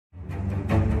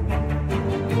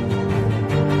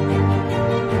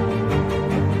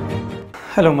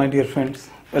Hello my dear friends,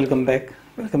 welcome back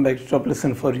to top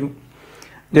lesson for you.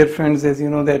 Dear friends, as you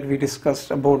know that we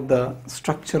discussed about the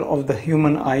structure of the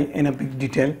human eye in a big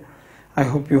detail. I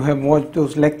hope you have watched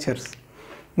those lectures.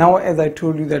 Now, as I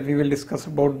told you that we will discuss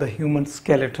about the human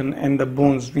skeleton and the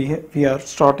bones, we are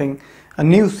starting a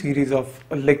new series of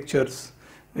lectures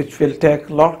which will take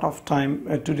a lot of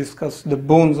time to discuss the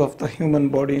bones of the human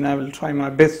body, and I will try my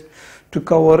best to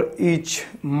cover each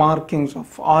markings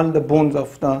of all the bones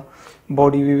of the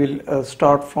body. We will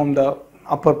start from the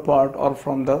upper part or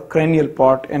from the cranial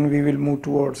part, and we will move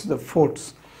towards the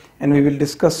foots, and we will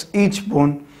discuss each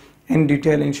bone in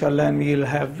detail, inshallah, and we will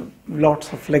have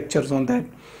lots of lectures on that.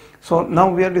 So now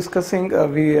we are discussing,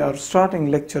 we are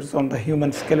starting lectures on the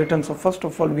human skeleton. So first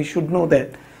of all, we should know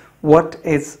that what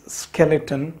is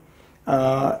skeleton,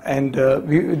 and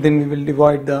then we will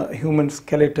divide the human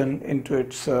skeleton into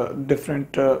its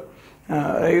different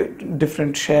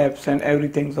shapes and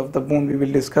everything of the bone we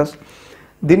will discuss.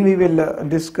 Then we will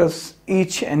discuss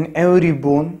each and every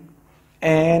bone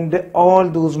and all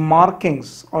those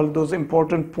markings, all those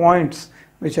important points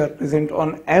which are present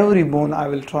on every bone. I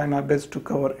will try my best to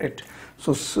cover it.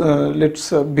 So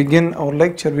let's begin our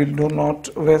lecture. We will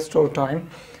not waste our time.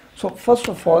 So first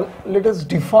of all, let us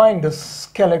define the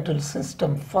skeletal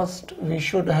system. First, we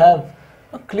should have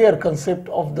a clear concept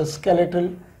of the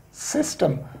skeletal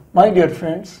system. My dear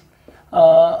friends,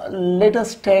 let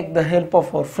us take the help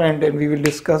of our friend and we will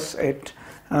discuss it.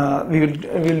 We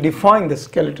will define the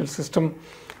skeletal system.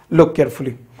 Look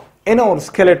carefully. In our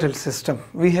skeletal system,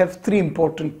 we have three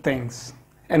important things.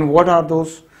 And what are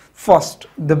those? First,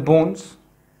 the bones.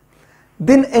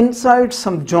 Then inside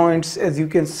some joints, as you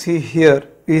can see here,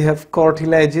 we have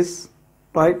cartilages,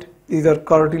 right? These are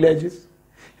cartilages,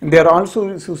 and they are also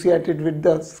associated with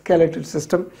the skeletal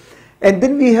system. And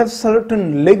then we have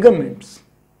certain ligaments,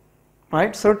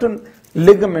 right? Certain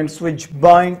ligaments which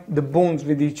bind the bones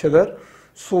with each other.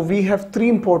 So we have three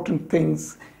important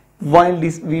things while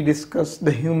we discuss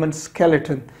the human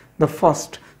skeleton. The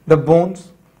first, the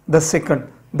bones. The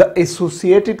second, the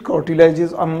associated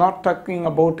cartilages. I'm not talking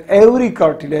about every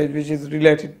cartilage which is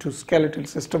related to skeletal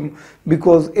system,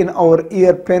 because in our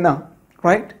ear pinna,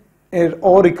 right, ear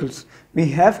auricles, we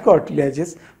have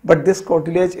cartilages, but this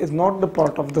cartilage is not the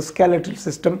part of the skeletal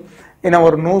system. In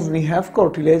our nose we have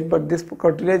cartilage, but this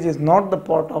cartilage is not the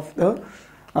part of the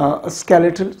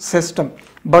skeletal system,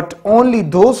 but only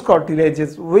those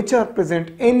cartilages which are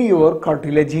present in your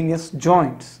cartilaginous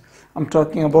joints. I'm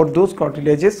talking about those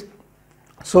cartilages.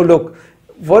 So look,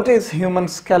 what is human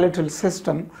skeletal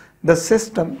system? The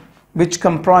system which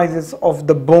comprises of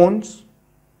the bones,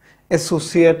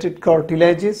 associated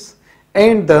cartilages,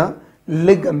 and the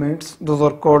ligaments. Those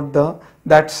are called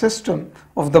that system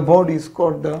of the body is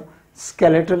called the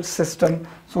skeletal system.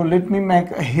 So let me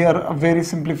make here a very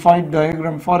simplified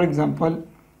diagram. For example,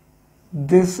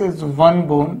 this is one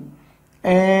bone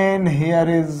and here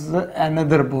is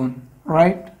another bone,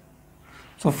 right?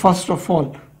 So first of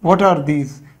all, what are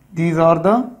these? These are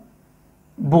the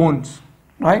bones,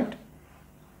 right?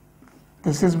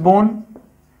 This is bone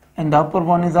and the upper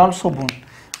one is also bone.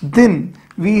 Then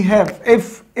we have,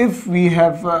 if we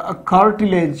have a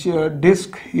cartilage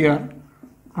disc here,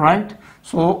 right?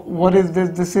 So what is this?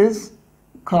 This is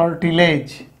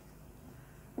cartilage,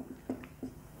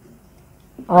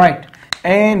 right?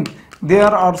 And there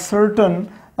are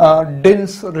certain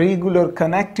dense regular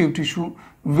connective tissue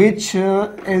which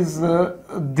is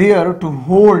there to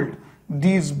hold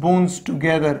these bones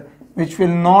together, which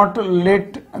will not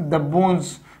let the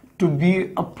bones to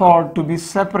be apart, to be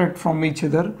separate from each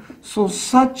other. So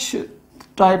such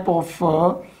type of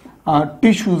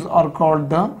tissues are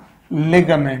called the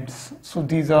ligaments. So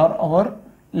these are our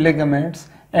ligaments,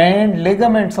 and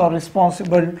ligaments are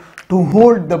responsible to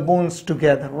hold the bones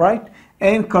together, right?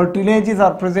 And cartilages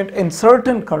are present in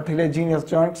certain cartilaginous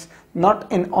joints,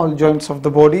 not in all joints of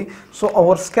the body. So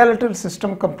our skeletal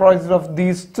system comprises of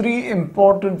these three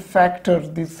important factors,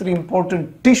 these three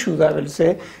important tissues, I will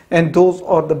say, and those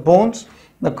are the bones,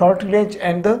 the cartilage,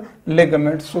 and the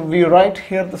ligaments. So we write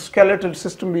here the skeletal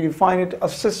system, we define it a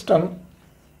system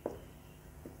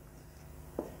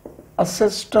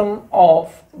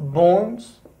of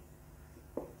bones,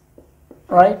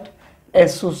 right,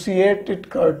 associated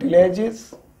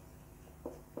cartilages,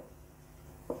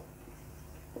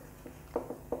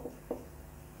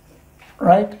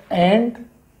 right, and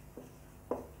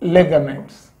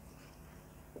ligaments.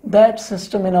 That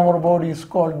system in our body is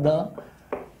called the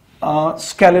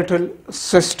skeletal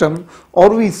system,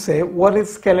 or we say, what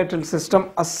is skeletal system?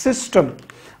 A system,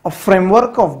 a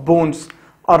framework of bones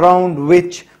around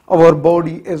which our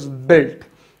body is built.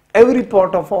 Every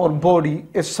part of our body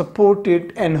is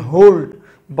supported and held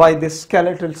by the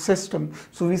skeletal system.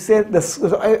 So we say this,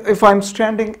 if I'm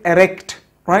standing erect,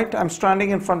 right, I'm standing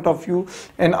in front of you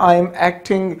and I'm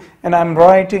acting and I'm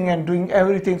writing and doing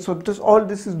everything, so all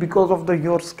this is because of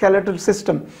your skeletal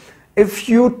system. If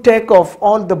you take off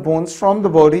all the bones from the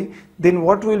body, then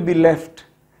what will be left?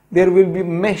 There will be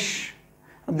mesh,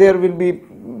 there will be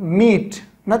meat,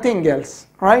 nothing else,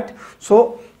 right?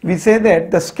 So we say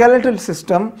that the skeletal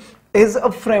system is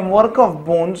a framework of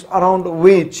bones around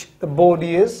which the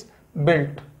body is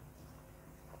built.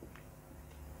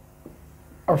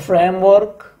 A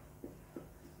framework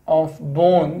of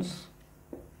bones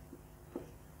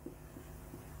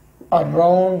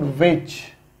around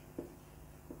which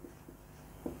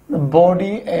the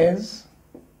body is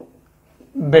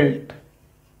built.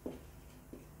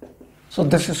 So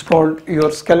this is called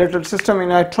your skeletal system,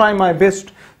 and I try my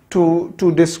best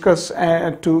to discuss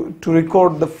and to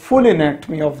record the full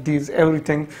anatomy of these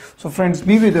everything. So friends,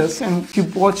 be with us and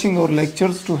keep watching our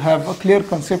lectures to have a clear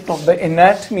concept of the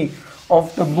anatomy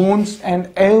of the bones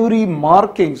and every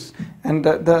markings, and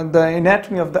the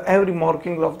anatomy of the every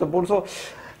marking of the bone. So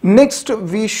next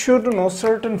we should know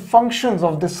certain functions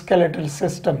of the skeletal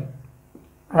system,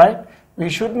 right? We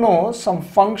should know some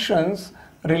functions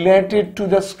related to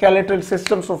the skeletal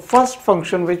system. So first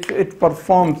function which it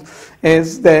performs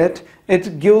is that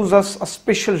it gives us a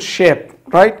special shape,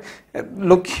 right?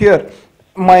 Look here,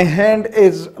 my hand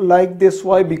is like this.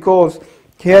 Why? Because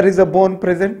here is a bone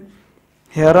present,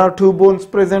 here are two bones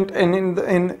present,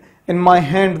 and in my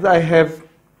hand I have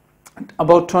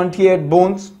about 28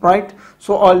 bones, right?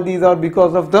 So all these are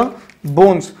because of the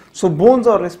bones. So bones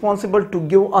are responsible to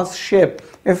give us shape.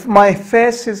 If my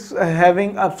face is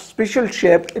having a special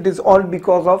shape, it is all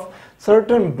because of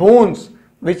certain bones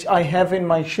which I have in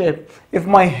my shape. If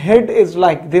my head is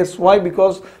like this, why?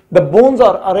 Because the bones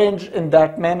are arranged in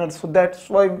that manner. So that's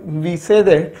why we say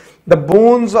that the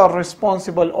bones are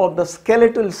responsible, or the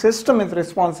skeletal system is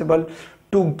responsible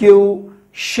to give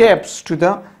shapes to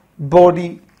the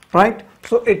body, right?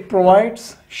 So it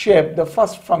provides shape, the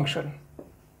first function.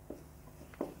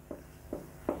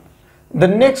 The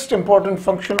next important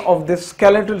function of this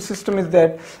skeletal system is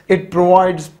that it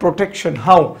provides protection.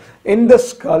 How? In the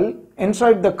skull,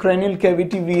 inside the cranial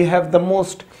cavity, we have the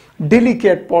most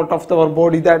delicate part of our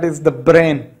body, that is the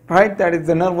brain, right? That is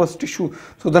the nervous tissue.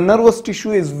 So the nervous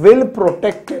tissue is well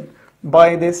protected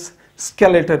by this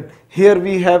skeleton. Here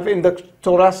we have in the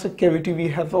thoracic cavity, we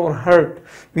have our heart,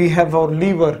 we have our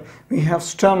liver, we have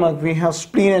stomach, we have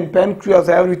spleen and pancreas.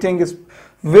 Everything is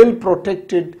well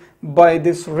protected by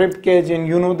this rib cage, and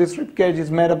you know this rib cage is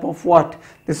made up of what?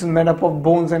 This is made up of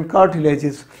bones and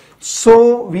cartilages.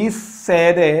 So we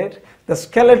say that the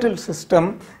skeletal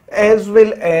system as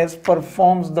well as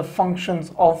performs the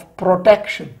functions of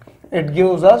protection. It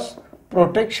gives us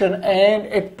protection and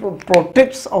it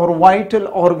protects our vital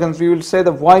organs. We will say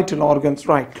the vital organs,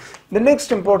 right? The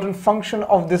next important function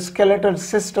of the skeletal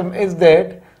system is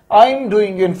that I'm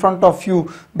doing in front of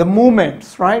you the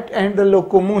movements, right, and the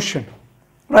locomotion.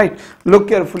 Right, look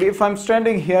carefully. If I'm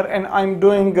standing here and I'm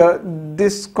doing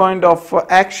this kind of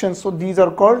action, so these are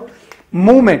called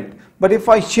movement. But if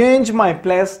I change my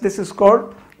place, this is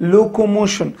called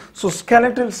locomotion. So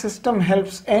skeletal system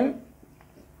helps in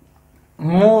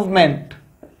movement,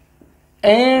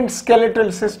 and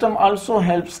skeletal system also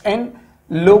helps in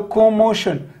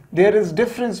locomotion. There is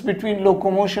difference between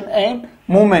locomotion and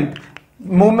movement.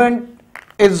 Movement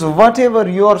is whatever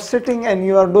you are sitting and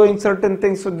you are doing certain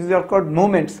things, so these are called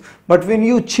movements. But when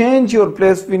you change your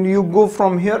place, when you go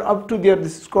from here up to there,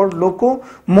 this is called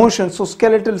locomotion. So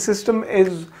skeletal system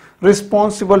is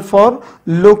responsible for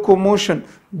locomotion.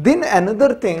 Then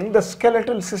another thing, the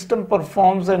skeletal system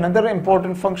performs another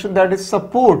important function, that is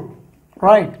support,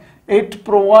 right? It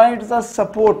provides us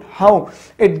support. How?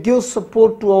 It gives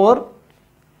support to our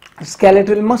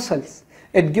skeletal muscles.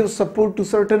 It gives support to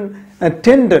certain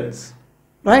tendons.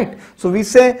 Right, so we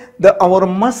say that our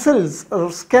muscles,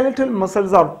 our skeletal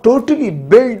muscles, are totally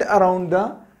built around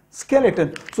the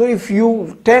skeleton. So if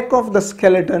you take off the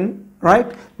skeleton, right,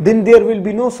 then there will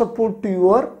be no support to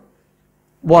your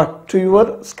what? To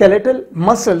your skeletal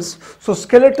muscles. So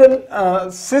skeletal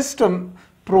system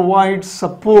provides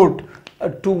support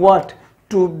to what?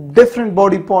 To different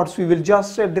body parts. We will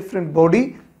just say different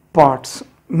body parts.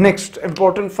 Next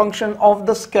important function of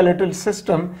the skeletal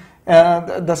system,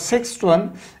 the sixth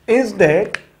one, is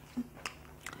that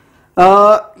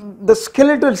the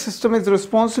skeletal system is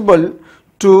responsible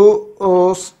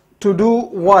to do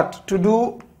what? To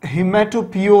do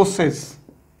hematopoiesis.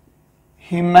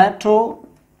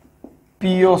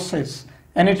 Hematopoiesis,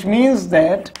 and it means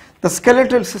that the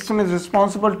skeletal system is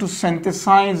responsible to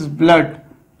synthesize blood,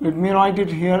 let me write it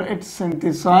here, it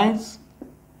synthesizes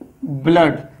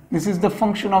blood. This is the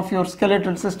function of your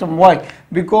skeletal system. Why?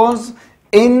 Because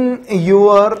in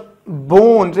your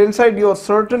bones, inside your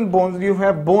certain bones, you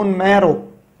have bone marrow,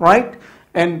 right?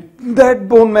 And that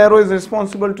bone marrow is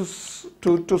responsible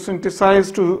to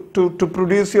synthesize, to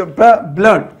produce your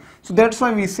blood. So that's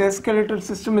why we say skeletal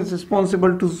system is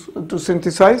responsible to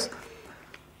synthesize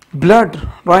blood,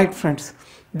 right, friends?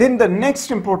 Then the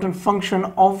next important function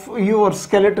of your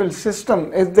skeletal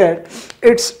system is that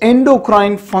it's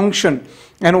endocrine function.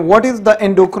 And what is the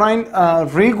endocrine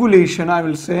regulation? I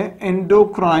will say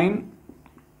endocrine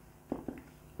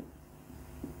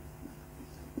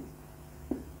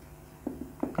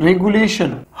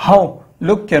regulation. How?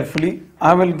 Look carefully.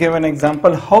 I will give an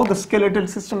example how the skeletal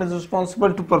system is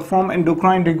responsible to perform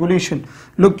endocrine regulation.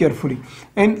 Look carefully.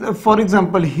 And for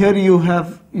example, here you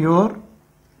have your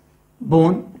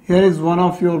bone. Here is one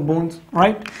of your bones,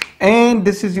 right? And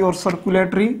this is your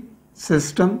circulatory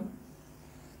system.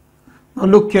 Now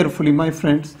look carefully, my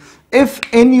friends. If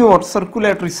in your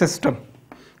circulatory system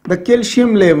the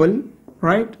calcium level,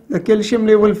 right, the calcium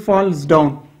level falls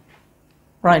down,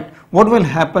 right, what will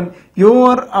happen?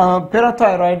 Your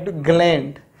parathyroid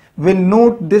gland will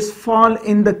note this fall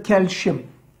in the calcium,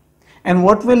 and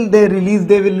what will they release?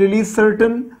 They will release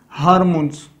certain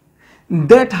hormones.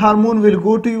 That hormone will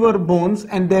go to your bones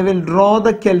and they will draw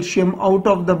the calcium out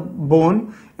of the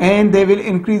bone and they will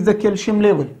increase the calcium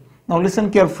level. Now listen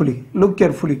carefully, look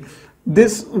carefully.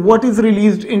 This, what is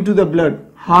released into the blood?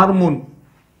 Hormone,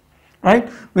 right?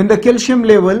 When the calcium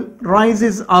level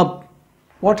rises up,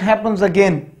 what happens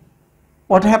again?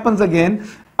 What happens again?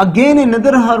 Again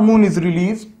another hormone is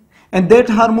released, and that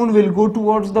hormone will go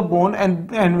towards the bone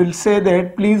and will say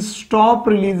that please stop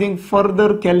releasing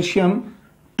further calcium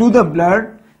to the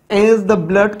blood as the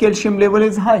blood calcium level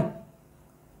is high,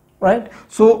 right?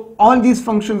 So all these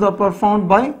functions are performed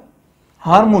by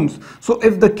hormones. So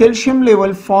if the calcium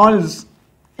level falls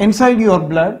inside your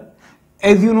blood,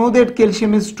 as you know that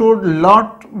calcium is stored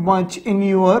much in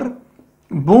your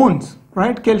bones,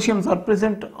 right? Calciums are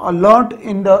present a lot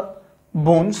in the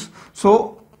bones.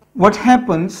 So what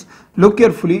happens? Look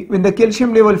carefully. When the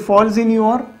calcium level falls in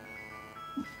your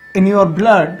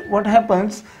blood, what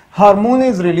happens? Hormone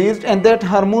is released, and that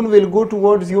hormone will go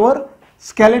towards your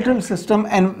skeletal system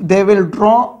and they will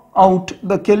draw out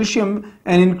the calcium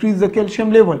and increase the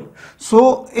calcium level.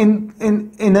 So in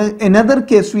another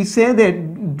case, we say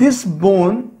that this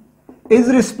bone is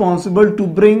responsible to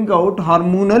bring out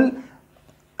hormonal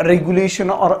regulation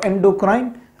or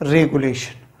endocrine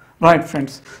regulation, right,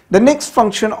 friends? The next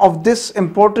function of this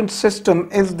important system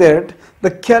is that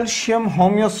the calcium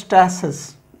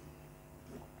homeostasis.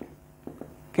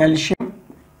 Calcium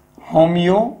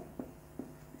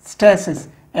homeostasis.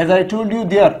 As I told you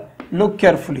there, look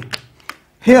carefully.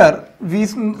 Here we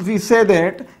say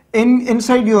that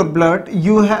inside your blood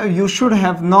you should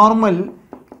have normal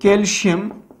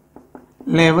calcium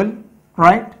level,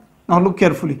 right? Now look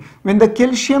carefully. When the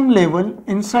calcium level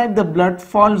inside the blood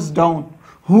falls down,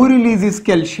 who releases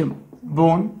calcium?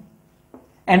 Bone.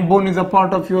 And bone is a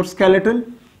part of your skeletal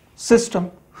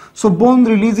system. So bone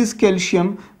releases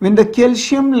calcium. When the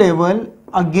calcium level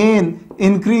again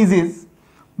increases,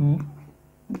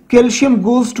 calcium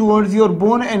goes towards your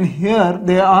bone and here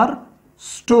they are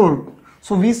stored.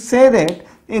 So we say that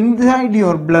inside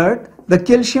your blood the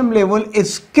calcium level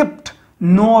is kept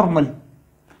normal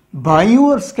by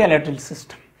your skeletal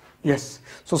system. Yes,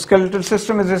 so skeletal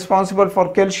system is responsible for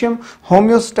calcium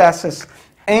homeostasis,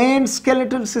 and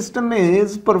skeletal system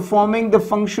is performing the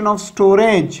function of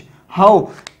storage.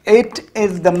 How? It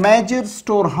is the major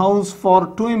storehouse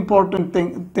for two important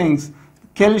things,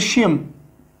 calcium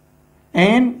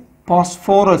and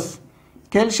phosphorus.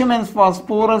 Calcium and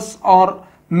phosphorus are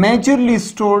majorly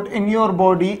stored in your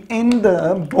body in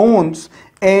the bones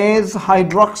as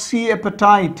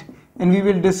hydroxyapatite, and we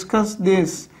will discuss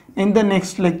this in the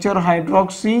next lecture.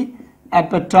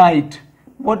 Hydroxyapatite.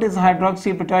 What is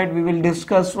hydroxyapatite? We will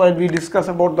discuss while we discuss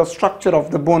about the structure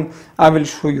of the bone. I will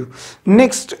show you.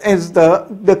 Next is the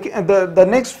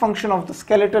next function of the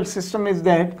skeletal system is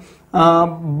that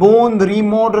bone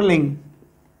remodeling.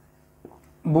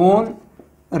 Bone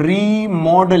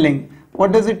remodeling.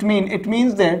 What does it mean? It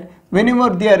means that whenever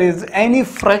there is any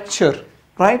fracture,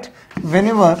 right?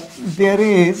 Whenever there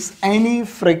is any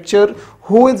fracture,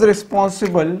 who is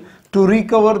responsible to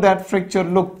recover that fracture?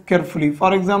 Look carefully.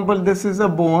 For example, this is a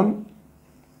bone,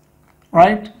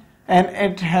 right? And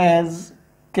it has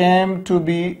come to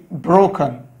be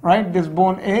broken, right? This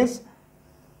bone is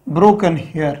broken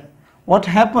here. What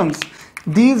happens?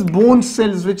 These bone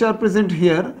cells which are present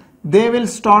here, they will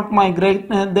start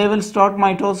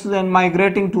mitosis and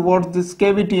migrating towards this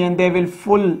cavity, and they will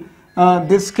fill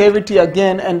this cavity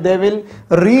again, and they will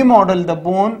remodel the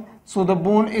bone. So the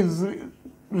bone is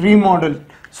remodeled.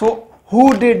 So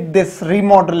who did this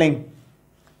remodeling?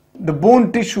 The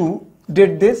bone tissue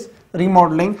did this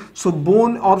remodeling. So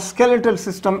bone or skeletal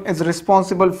system is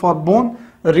responsible for bone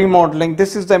remodeling.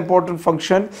 This is the important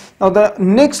function. Now the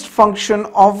next function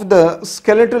of the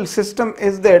skeletal system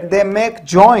is that they make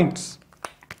joints.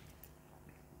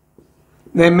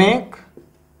 They make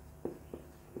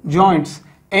joints,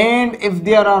 and if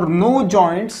there are no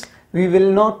joints, we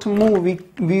will not move.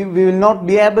 We will not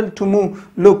be able to move.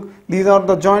 Look, these are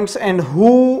the joints, and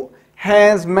who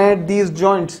has made these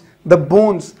joints? The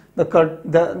bones.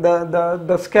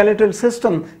 The skeletal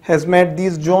system has made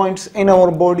these joints in our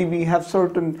body. We have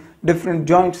certain different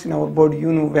joints in our body,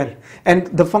 you know well, and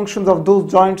the functions of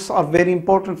those joints are very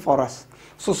important for us.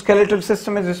 So skeletal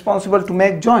system is responsible to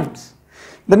make joints.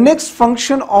 The next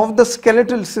function of the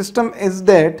skeletal system is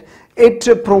that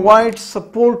it provides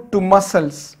support to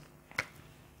muscles.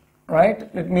 Right?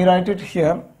 Let me write it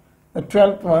here. The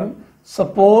 12th one,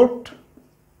 support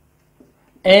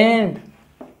and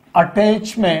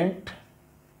attachment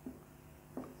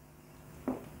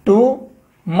to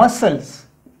muscles.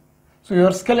 So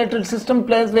your skeletal system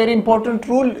plays very important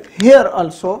role here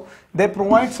also. They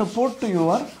provide support to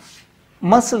your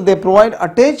muscle, they provide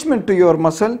attachment to your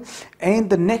muscle, and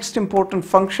the next important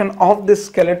function of this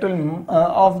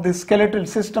skeletal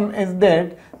system is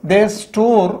that they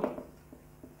store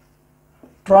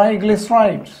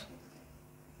triglycerides,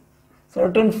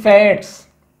 certain fats,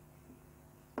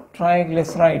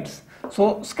 triglycerides.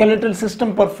 So skeletal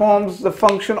system performs the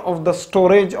function of the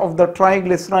storage of the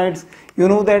triglycerides. You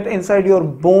know that inside your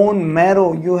bone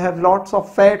marrow you have lots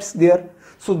of fats there.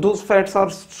 So those fats are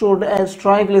stored as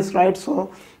triglycerides.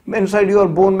 So inside your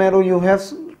bone marrow you have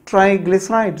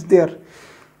triglycerides there.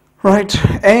 Right?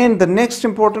 And the next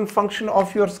important function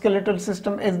of your skeletal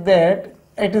system is that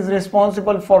it is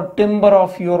responsible for timbre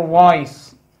of your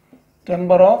voice.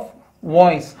 Timbre of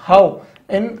voice. How?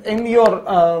 In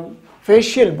your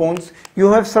facial bones,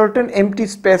 you have certain empty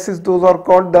spaces. Those are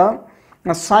called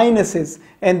the sinuses,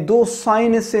 and those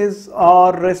sinuses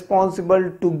are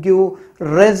responsible to give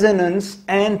resonance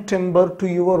and timbre to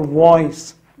your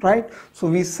voice. Right? So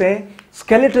we say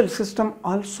skeletal system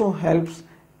also helps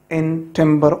in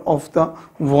timbre of the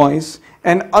voice.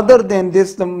 And other than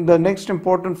this, the next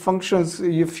important functions,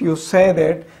 if you say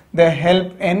that, they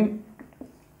help in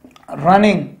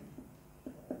running.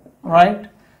 Right?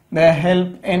 They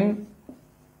help in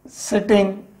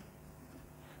sitting.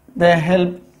 They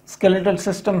help, skeletal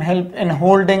system help in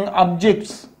holding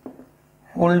objects.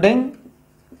 Holding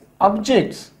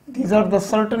objects. These are the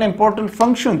certain important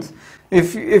functions.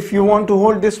 If you want to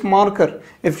hold this marker,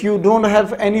 if you don't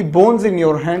have any bones in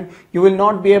your hand, you will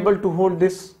not be able to hold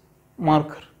this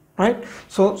marker. Right?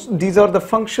 So these are the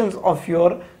functions of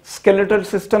your skeletal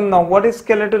system. Now what is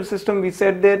skeletal system? We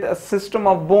said that a system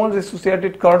of bones,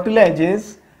 associated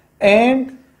cartilages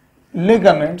and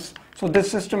ligaments. So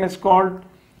this system is called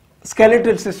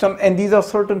skeletal system, and these are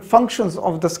certain functions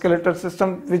of the skeletal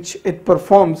system which it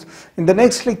performs. In the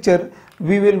next lecture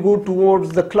we will go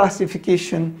towards the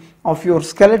classification of your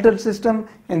skeletal system,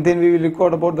 and then we will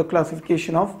record about the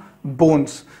classification of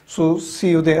bones. So see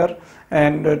you there,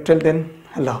 and till then,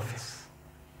 Allah Hafiz.